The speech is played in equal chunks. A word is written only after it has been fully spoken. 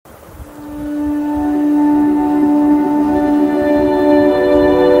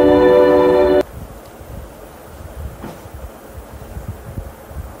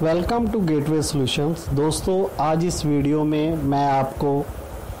Welcome to gateway solutions. दोस्तों, आज इस वीडियो में मैं आपको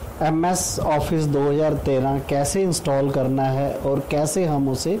MS ऑफिस 2013 कैसे इंस्टॉल करना है और कैसे हम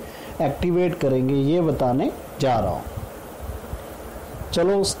उसे एक्टिवेट करेंगे ये बताने जा रहा हूँ।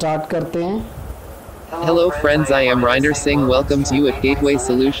 चलो स्टार्ट करते हैं। Hello friends, I am Amrinder Singh welcomes you at Gateway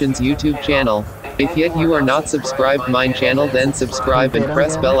Solutions YouTube channel. If yet you are not subscribed mine channel, then subscribe and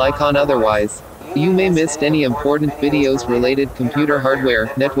press bell icon, otherwise you may missed any important videos related computer hardware,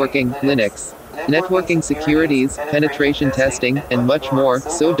 networking, Linux, networking securities, penetration testing, and much more,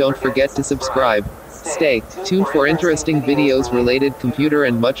 so don't forget to subscribe. Stay tuned for interesting videos related computer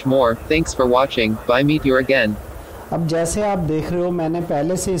and much more. Thanks for watching. Bye, meet you again. अब जैसे आप देख रहे हो मैंने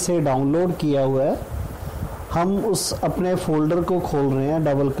पहले से इसे डाउनलोड किया हुआ है। हम उस अपने फोल्डर को खोल रहे हैं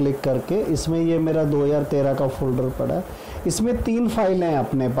डबल क्लिक करके। इसमें ये मेरा 2013 का फोल्डर पड़ा है। इसमें 3 फाइलें हैं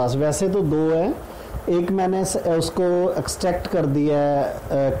अपने पास, वैसे तो 2 हैं। एक मैंने उसको एक्सट्रैक्ट कर दिया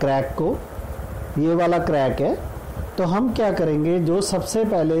है क्रैक को, ये वाला क्रैक है। तो हम क्या करेंगे, जो सबसे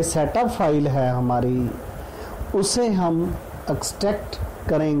पहले सेटअप फाइल है हमारी उसे हम एक्सट्रैक्ट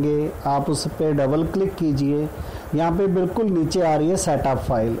करेंगे। आप उस पर डबल क्लिक कीजिए, यहाँ पे बिल्कुल नीचे आ रही है सेटअप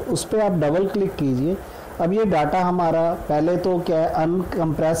फाइल, उस पर आप डबल क्लिक कीजिए। अब ये डाटा हमारा पहले तो क्या है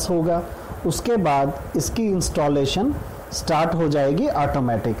अनकम्प्रेस होगा, उसके बाद इसकी इंस्टॉलेशन स्टार्ट हो जाएगी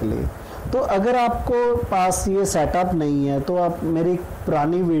ऑटोमेटिकली। तो अगर आपको पास ये सेटअप नहीं है तो आप मेरी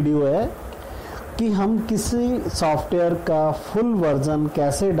पुरानी वीडियो है कि हम किसी सॉफ्टवेयर का फुल वर्जन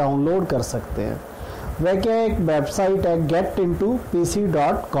कैसे डाउनलोड कर सकते हैं। वह क्या है, एक वेबसाइट है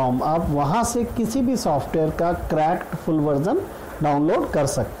getintopc.com। आप वहाँ से किसी भी सॉफ्टवेयर का क्रैक्ड फुल वर्जन डाउनलोड कर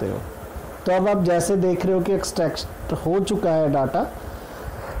सकते हो। तो अब आप जैसे देख रहे हो कि एक्सट्रैक्ट हो चुका है डाटा।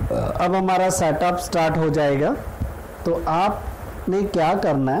 अब हमारा सेटअप स्टार्ट हो जाएगा। तो आपने क्या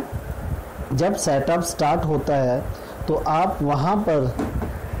करना है, जब सेटअप स्टार्ट होता है तो आप वहाँ पर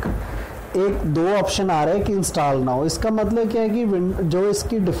 2 ऑप्शन आ रहे हैं कि इंस्टॉल ना हो। इसका मतलब क्या है कि जो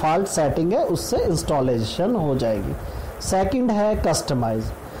इसकी डिफ़ॉल्ट सेटिंग है उससे इंस्टॉलेशन हो जाएगी। सेकंड है कस्टमाइज।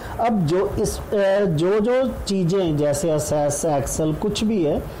 अब जो चीज़ें जैसे एसएस एक्सेल कुछ भी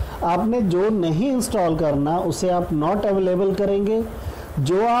है, आपने जो नहीं इंस्टॉल करना उसे आप नॉट अवेलेबल करेंगे।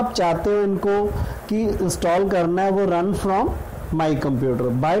 जो आप चाहते हो इनको कि इंस्टॉल करना है वो run from my computer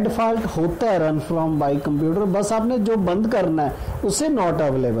by default होता है, रन फ्रॉम माई कंप्यूटर। बस आपने जो बंद करना है उसे नॉट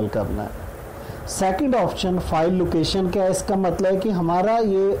अवेलेबल करना है। सेकंड ऑप्शन फाइल लोकेशन क्या है, इसका मतलब है कि हमारा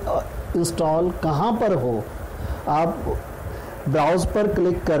ये इंस्टॉल कहाँ पर हो। आप ब्राउज पर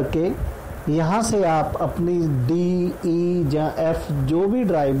क्लिक करके यहाँ से आप अपनी D, E या F जो भी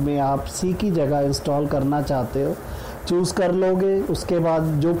ड्राइव में आप C की जगह इंस्टॉल करना चाहते हो चूज़ कर लोगे। उसके बाद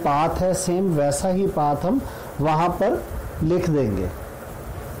जो पाथ है सेम वैसा ही पाथ हम वहाँ पर लिख देंगे।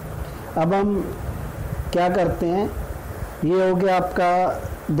 अब हम क्या करते हैं, ये हो गया आपका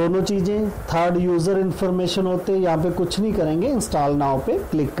दोनों चीज़ें। थर्ड यूज़र इन्फॉर्मेशन होते हैं, यहाँ पे कुछ नहीं करेंगे, इंस्टॉल नाउ पे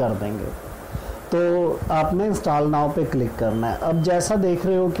क्लिक कर देंगे। तो आपने इंस्टॉल नाउ पे क्लिक करना है। अब जैसा देख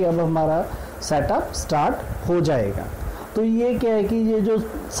रहे हो कि अब हमारा सेटअप स्टार्ट हो जाएगा। तो ये क्या है कि ये जो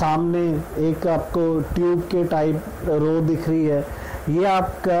सामने एक आपको ट्यूब के टाइप रो दिख रही है, ये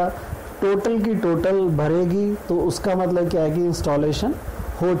आपका टोटल की टोटल भरेगी। तो उसका मतलब क्या है कि इंस्टॉलेशन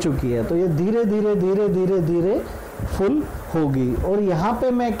हो चुकी है। तो ये धीरे धीरे धीरे धीरे धीरे फुल होगी। और यहाँ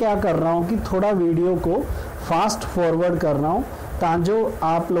पे मैं क्या कर रहा हूँ कि थोड़ा वीडियो को फास्ट फॉरवर्ड कर रहा हूँ ताकि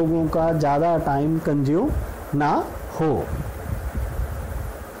आप लोगों का ज़्यादा टाइम कंज्यूम ना हो।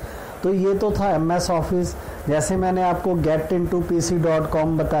 तो ये तो था MS ऑफिस। जैसे मैंने आपको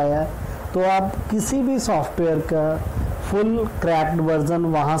getintopc.com बताया, तो आप किसी भी सॉफ्टवेयर का फुल क्रैक्ड वर्जन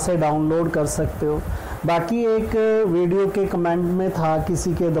वहाँ से डाउनलोड कर सकते हो। बाकी एक वीडियो के कमेंट में था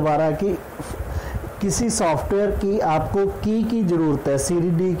किसी के द्वारा कि किसी सॉफ्टवेयर की आपको की ज़रूरत है,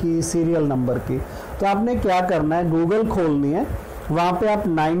 CD की, सीरियल नंबर की। तो आपने क्या करना है, गूगल खोलनी है, वहाँ पे आप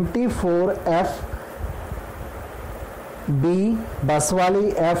 94FB बस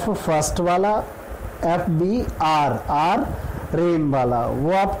वाली, F फर्स्ट वाला, FBR रेन वाला,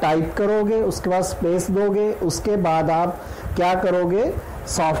 वो आप टाइप करोगे, उसके बाद स्पेस दोगे। उसके बाद आप क्या करोगे,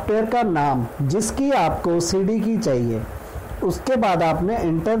 सॉफ्टवेयर का नाम जिसकी आपको CD की चाहिए, उसके बाद आपने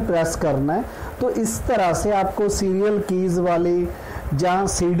इंटर प्रेस करना है। तो इस तरह से आपको सीरियल कीज़ वाली जहाँ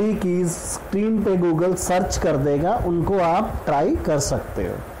CD कीज़ स्क्रीन पे गूगल सर्च कर देगा, उनको आप ट्राई कर सकते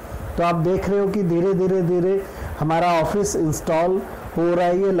हो। तो आप देख रहे हो कि धीरे धीरे धीरे हमारा ऑफिस इंस्टॉल हो रहा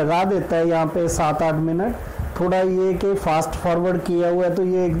है। ये लगा देता है यहाँ पे 7-8 मिनट। थोड़ा ये कि फास्ट फॉरवर्ड किया हुआ है तो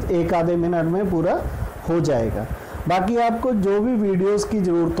ये 1 आधे मिनट में पूरा हो जाएगा। बाकी आपको जो भी वीडियोस की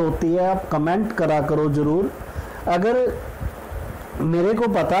ज़रूरत होती है आप कमेंट करा करो ज़रूर। अगर मेरे को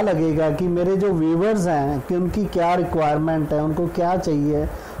पता लगेगा कि मेरे जो व्यूवर्स हैं कि उनकी क्या रिक्वायरमेंट है, उनको क्या चाहिए,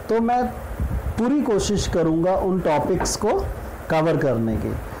 तो मैं पूरी कोशिश करूँगा उन टॉपिक्स को कवर करने की।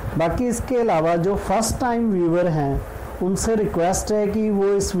 बाकी इसके अलावा जो फर्स्ट टाइम व्यूअर हैं उनसे रिक्वेस्ट है कि वो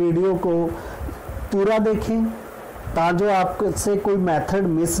इस वीडियो को पूरा देखें ताकि आपसे कोई मेथड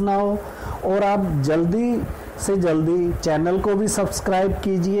मिस ना हो, और आप जल्दी से जल्दी चैनल को भी सब्सक्राइब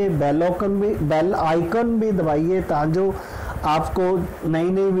कीजिए, बेल आइकन भी दबाइए ताकि आपको नई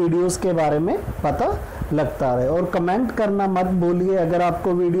नई वीडियोस के बारे में पता लगता रहे। और कमेंट करना मत भूलिए, अगर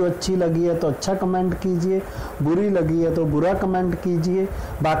आपको वीडियो अच्छी लगी है तो अच्छा कमेंट कीजिए, बुरी लगी है तो बुरा कमेंट कीजिए।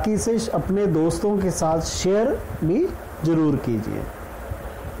 बाकी से अपने दोस्तों के साथ शेयर भी ज़रूर कीजिए।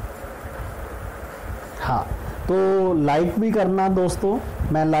 हाँ, तो लाइक भी करना दोस्तों,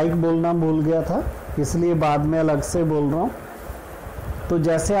 मैं लाइक बोलना भूल गया था इसलिए बाद में अलग से बोल रहा हूँ। तो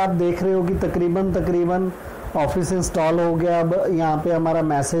जैसे आप देख रहे हो कि तकरीबन ऑफिस इंस्टॉल हो गया। अब यहाँ पे हमारा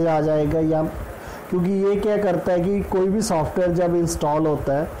मैसेज आ जाएगा, या क्योंकि ये क्या करता है कि कोई भी सॉफ्टवेयर जब इंस्टॉल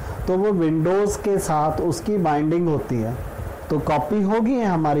होता है तो वो विंडोज़ के साथ उसकी बाइंडिंग होती है, तो कॉपी होगी है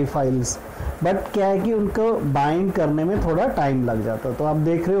हमारी फाइल्स, बट क्या है कि उनको बाइंड करने में थोड़ा टाइम लग जाता है। तो आप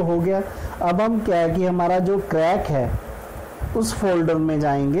देख रहे हो गया। अब हम क्या है कि हमारा जो क्रैक है उस फोल्डर में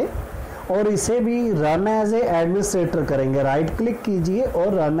जाएंगे और इसे भी रन एज ए एडमिनिस्ट्रेटर करेंगे। राइट क्लिक कीजिए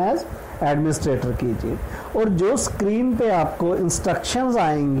और रन एज एडमिनिस्ट्रेटर कीजिए, और जो स्क्रीन पे आपको इंस्ट्रक्शंस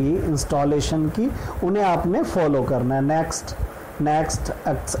आएंगी इंस्टॉलेशन की उन्हें आपने फॉलो करना है। नेक्स्ट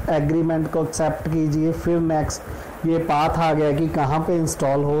एग्रीमेंट को एक्सेप्ट कीजिए, फिर नेक्स्ट। ये पाथ आ गया कि कहाँ पे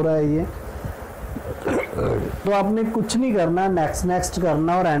इंस्टॉल हो रहा है ये, तो आपने कुछ नहीं करना, नेक्स्ट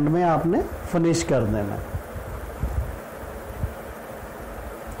करना और एंड में आपने फिनिश कर देना।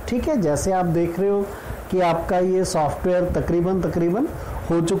 ठीक है, जैसे आप देख रहे हो कि आपका ये सॉफ्टवेयर तकरीबन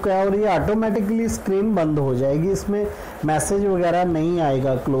हो चुका है और ये ऑटोमेटिकली स्क्रीन बंद हो जाएगी, इसमें मैसेज वगैरह नहीं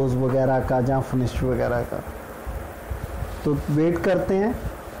आएगा क्लोज वगैरह का या फिनिश वगैरह का। तो वेट करते हैं।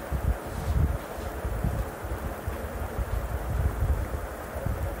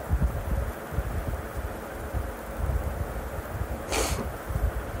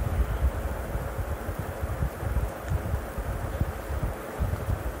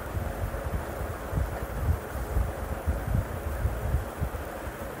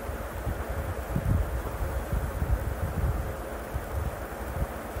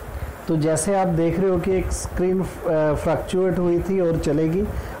 तो जैसे आप देख रहे हो कि एक स्क्रीन फ्लक्चुएट हुई थी और चलेगी।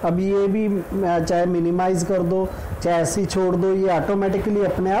 अब ये भी चाहे मिनिमाइज कर दो चाहे ऐसे ही छोड़ दो, ये ऑटोमेटिकली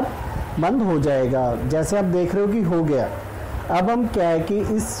अपने आप बंद हो जाएगा। जैसे आप देख रहे हो कि हो गया। अब हम क्या है कि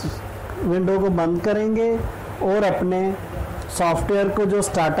इस विंडो को बंद करेंगे और अपने सॉफ्टवेयर को जो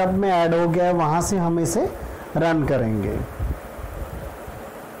स्टार्टअप में ऐड हो गया है वहाँ से हम इसे रन करेंगे।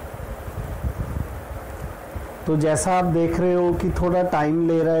 तो जैसा आप देख रहे हो कि थोड़ा टाइम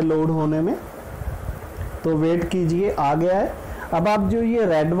ले रहा है लोड होने में, तो वेट कीजिए, आ गया है। अब आप जो ये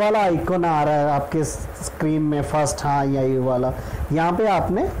रेड वाला आइकन आ रहा है आपके स्क्रीन में फर्स्ट, हाँ या ये वाला, यहाँ पे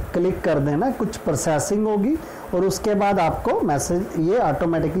आपने क्लिक कर देना। कुछ प्रोसेसिंग होगी और उसके बाद आपको मैसेज ये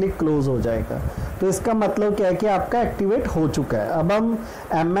ऑटोमेटिकली क्लोज हो जाएगा। तो इसका मतलब क्या है कि आपका एक्टिवेट हो चुका है। अब हम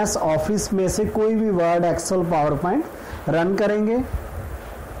MS ऑफिस में से कोई भी word, Excel, power point run करेंगे।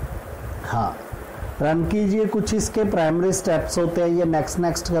 हाँ, रन कीजिए। कुछ इसके प्राइमरी स्टेप्स होते हैं, ये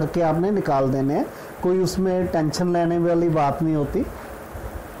नेक्स्ट करके आपने निकाल देने हैं, कोई उसमें टेंशन लेने वाली बात नहीं होती।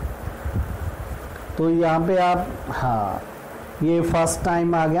 तो यहाँ पे आप, हाँ, ये फर्स्ट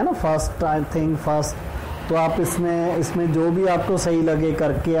टाइम आ गया ना, फर्स्ट थिंग फर्स्ट, तो आप इसमें जो भी आपको सही लगे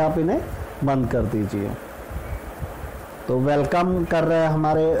करके आप इन्हें बंद कर दीजिए। तो वेलकम कर रहा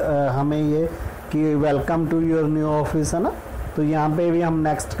है हमें ये कि welcome to your new office, है ना। तो यहाँ पे भी हम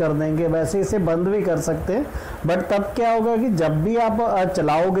नेक्स्ट कर देंगे। वैसे इसे बंद भी कर सकते हैं, बट तब क्या होगा कि जब भी आप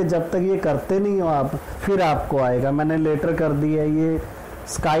चलाओगे, जब तक ये करते नहीं हो आप, फिर आपको आएगा। मैंने लेटर कर दिया, ये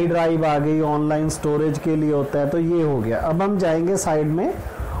स्काई ड्राइव आ गई, ऑनलाइन स्टोरेज के लिए होता है, तो ये हो गया। अब हम जाएंगे साइड में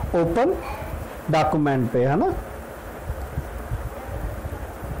ओपन डॉक्यूमेंट पे, है ना।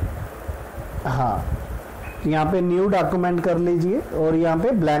 हाँ, यहाँ पे न्यू डॉक्यूमेंट कर लीजिए और यहाँ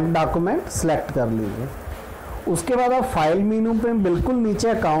पे ब्लैंक डॉक्यूमेंट सेलेक्ट कर लीजिए। उसके बाद आप फाइल मेनू पे बिल्कुल नीचे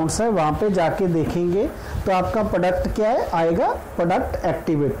अकाउंट्स है, वहाँ पे जाके देखेंगे तो आपका प्रोडक्ट क्या है आएगा, प्रोडक्ट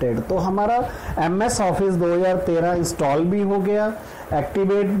एक्टिवेटेड। तो हमारा MS ऑफिस 2013 इंस्टॉल भी हो गया,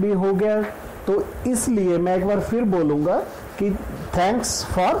 एक्टिवेट भी हो गया। तो इसलिए मैं एक बार फिर बोलूँगा कि थैंक्स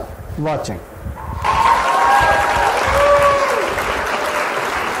फॉर वॉचिंग।